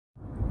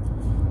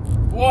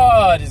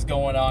What is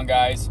going on,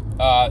 guys?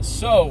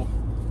 So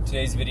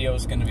today's video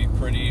is going to be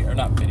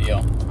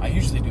I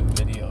usually do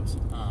videos.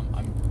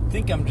 I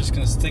think I'm just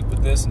going to stick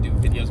with this and do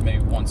videos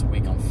maybe once a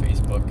week on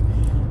Facebook.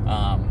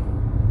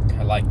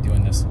 I like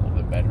doing this a little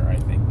bit better, I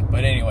think.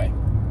 But anyway,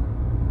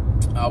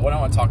 what I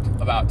want to talk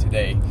about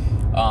today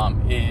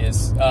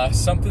is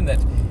something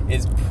that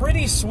is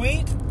pretty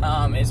sweet.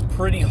 It's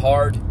pretty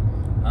hard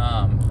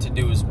to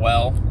do as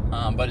well,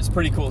 but it's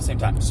pretty cool at the same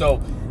time.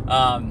 So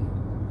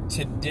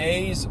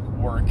today's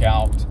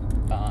workout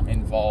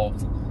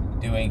involved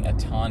doing a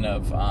ton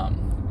of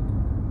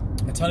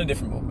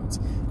different movements,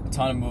 a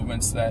ton of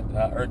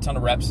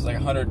reps. It's like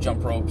 100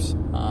 jump ropes.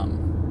 How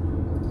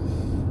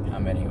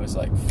many? It was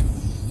like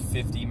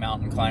 50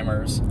 mountain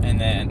climbers, and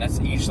then that's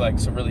each leg,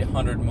 so really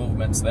 100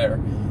 movements there,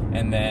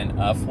 and then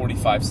a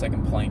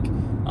 45-second plank.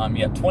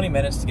 You have 20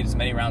 minutes to get as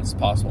many rounds as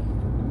possible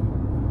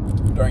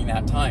during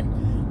that time.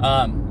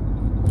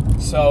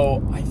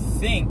 So I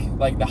think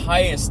like the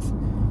highest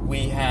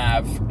we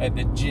have at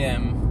the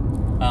gym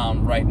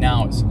right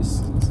now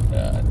is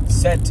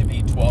said to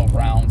be 12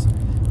 rounds.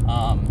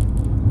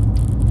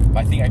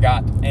 I think I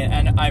got,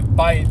 and I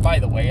by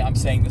the way, I'm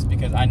saying this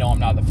because I know I'm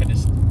not the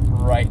fittest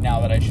right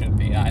now that I should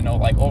be. I know,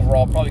 like,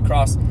 overall, probably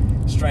cross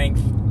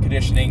strength,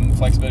 conditioning,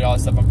 flexibility, all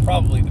that stuff, I'm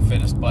probably the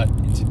fittest, but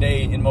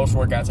today, in most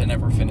workouts, I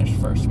never finish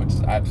first, which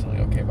is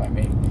absolutely okay by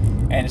me.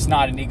 And it's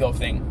not an ego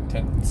thing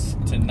to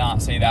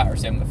not say that or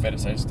say I'm the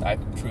fittest. I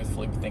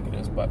truthfully think it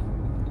is. But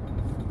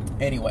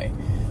anyway,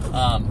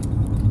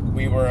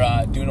 we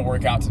were doing a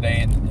workout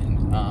today,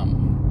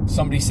 and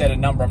somebody said a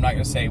number. I'm not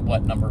going to say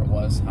what number it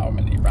was, how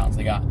many rounds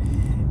they got.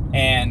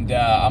 And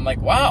I'm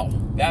like, wow,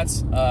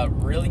 that's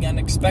really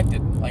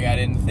unexpected. Like, I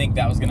didn't think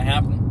that was going to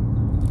happen.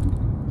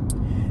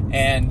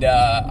 And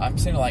I'm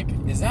sitting like,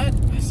 I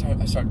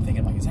started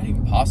thinking, like, is that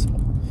even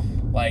possible?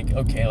 Like,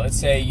 okay, let's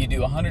say you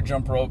do 100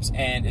 jump ropes,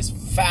 and as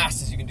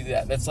fast as you can do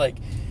that, that's like,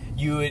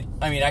 actually,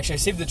 I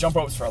saved the jump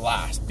ropes for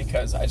last,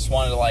 because I just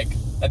wanted to, like,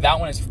 that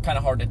one is kind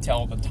of hard to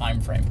tell the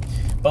time frame.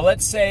 But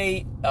let's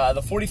say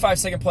the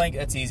 45-second plank,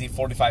 that's easy,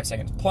 45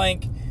 seconds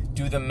plank.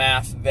 Do the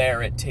math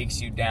there, it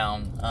takes you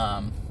down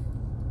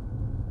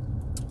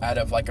out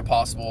of like a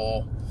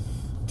possible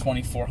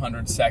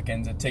 2,400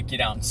 seconds, it'd take you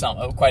down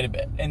quite a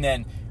bit. And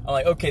then I'm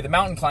like, okay, the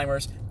mountain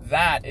climbers,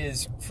 that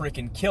is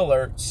freaking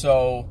killer.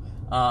 So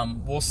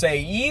we'll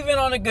say even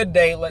on a good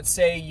day, let's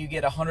say you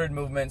get 100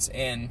 movements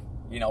in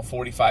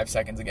 45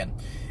 seconds again.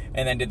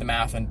 And then did the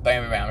math, and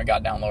bam, bam, bam, I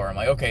got down lower. I'm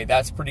like, okay,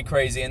 that's pretty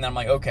crazy. And then I'm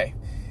like, okay,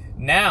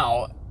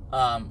 now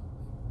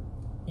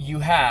you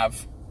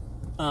have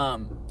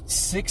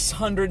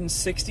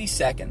 660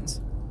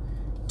 seconds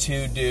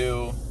to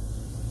do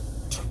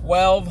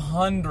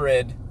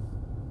 1,200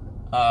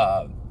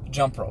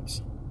 jump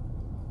ropes.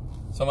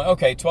 So I'm like,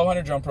 okay,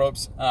 1,200 jump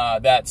ropes.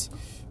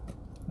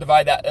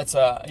 Divide that. That's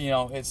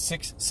it's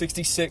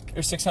 666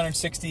 or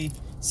 660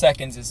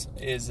 seconds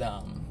is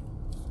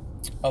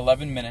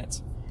 11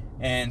 minutes.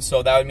 And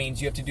so that means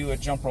you have to do a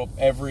jump rope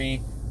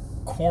every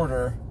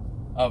quarter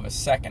of a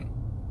second,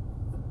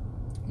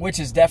 which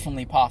is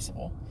definitely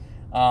possible.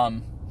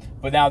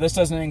 But now this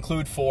doesn't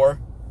include for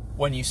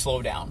when you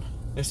slow down.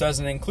 This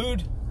doesn't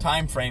include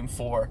time frame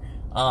for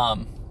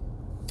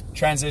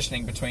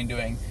transitioning between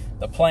doing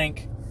the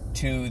plank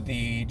to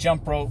the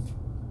jump rope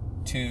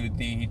to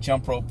the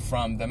jump rope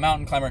from the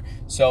mountain climber.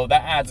 So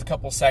that adds a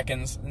couple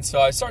seconds. And so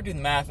I start doing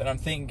the math, and I'm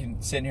thinking,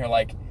 sitting here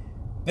like,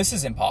 this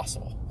is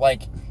impossible.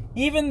 Like,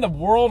 even the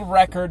world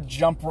record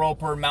jump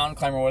roper, mountain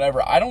climber,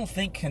 whatever, I don't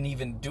think can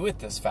even do it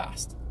this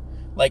fast.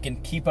 Like,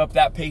 and keep up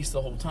that pace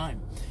the whole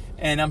time.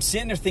 And I'm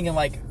sitting there thinking,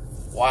 like,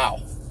 wow.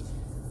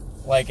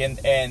 Like, and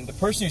the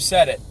person who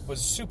said it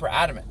was super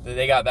adamant that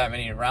they got that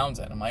many rounds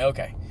in. I'm like,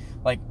 okay,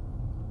 like,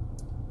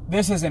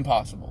 this is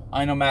impossible.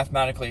 I know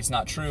mathematically it's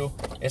not true.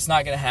 It's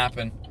not going to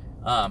happen.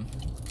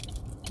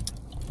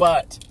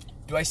 But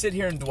do I sit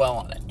here and dwell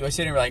on it? Do I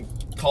sit here and, like,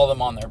 call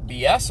them on their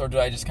BS, or do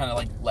I just kind of,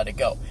 like, let it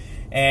go?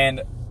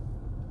 And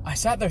I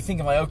sat there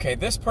thinking, like, okay,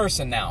 this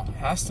person now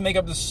has to make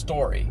up this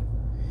story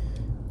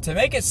to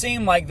make it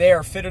seem like they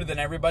are fitter than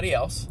everybody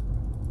else,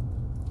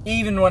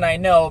 even when I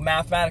know,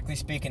 mathematically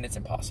speaking, it's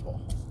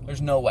impossible.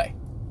 There's no way.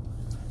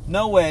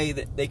 No way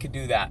that they could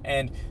do that.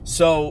 And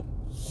so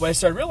what I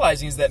started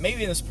realizing is that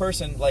maybe this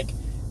person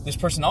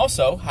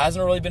also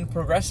hasn't really been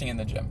progressing in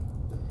the gym.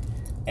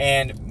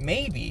 And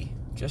maybe,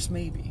 just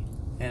maybe,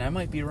 and I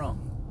might be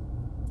wrong.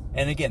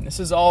 And again, this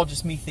is all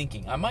just me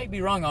thinking. I might be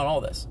wrong on all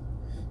this.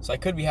 So I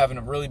could be having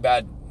a really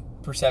bad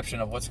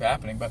perception of what's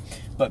happening.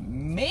 But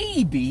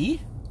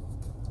maybe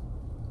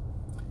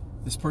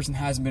this person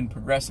hasn't been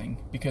progressing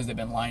because they've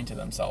been lying to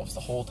themselves the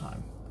whole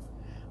time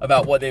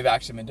about what they've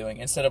actually been doing,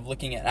 instead of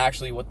looking at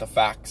actually what the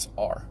facts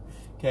are.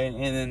 Okay, and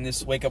then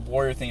this Wake Up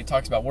Warrior thing, it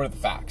talks about what are the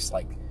facts.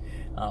 Like,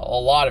 a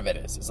lot of it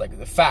is. It's like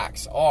the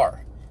facts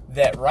are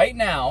that right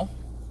now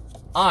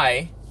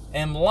I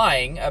am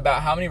lying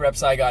about how many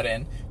reps I got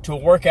in to a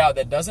workout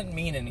that doesn't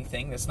mean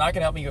anything, that's not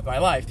going to help me with my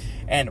life.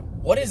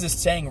 And what is this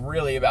saying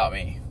really about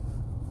me?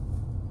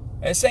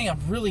 It's saying I'm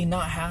really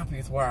not happy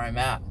with where I'm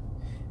at.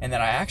 and that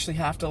I actually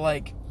have to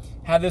like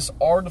have this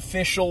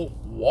artificial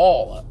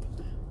wall up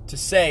to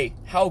say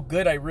how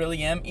good I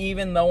really am,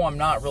 even though I'm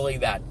not really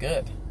that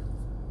good.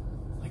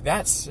 Like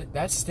that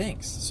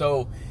stinks.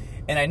 So,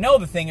 and I know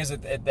the thing is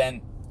that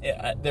then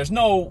there's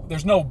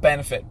no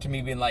benefit to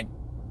me being like,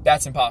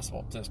 that's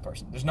impossible to this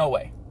person. There's no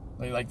way.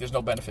 Like there's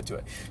no benefit to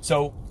it.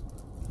 So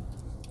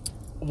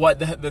what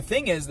the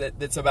thing is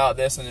that's about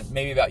this, and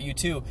maybe about you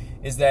too,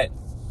 is that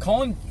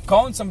calling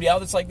somebody out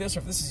that's like this, or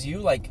if this is you,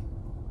 like,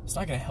 it's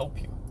not going to help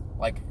you.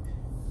 Like,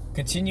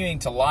 continuing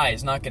to lie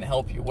is not going to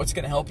help you. What's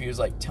going to help you is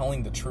like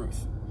telling the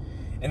truth.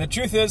 And the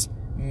truth is,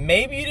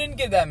 maybe you didn't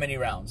get that many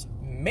rounds.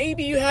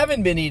 Maybe you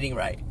haven't been eating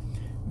right.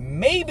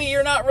 Maybe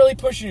you're not really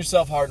pushing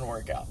yourself hard in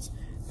workouts.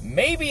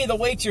 Maybe the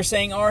weights you're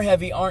saying are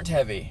heavy aren't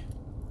heavy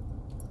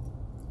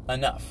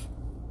enough.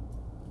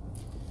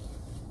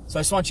 So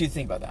I just want you to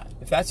think about that.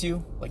 If that's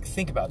you, like,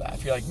 think about that.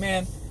 If you're like,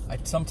 man, I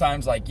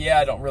sometimes, like, yeah,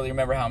 I don't really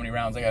remember how many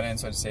rounds I got in,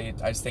 so I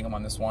just think I'm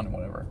on this one and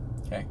whatever.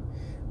 Okay.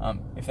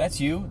 If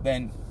that's you,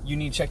 then you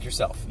need to check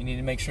yourself. You need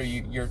to make sure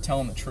you're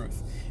telling the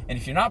truth. And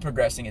if you're not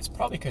progressing, it's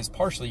probably because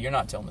partially you're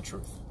not telling the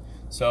truth.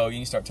 So you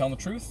need to start telling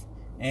the truth,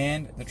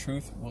 and the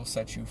truth will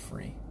set you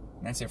free.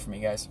 And that's it for me,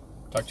 guys.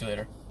 Talk to you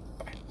later.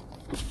 Bye.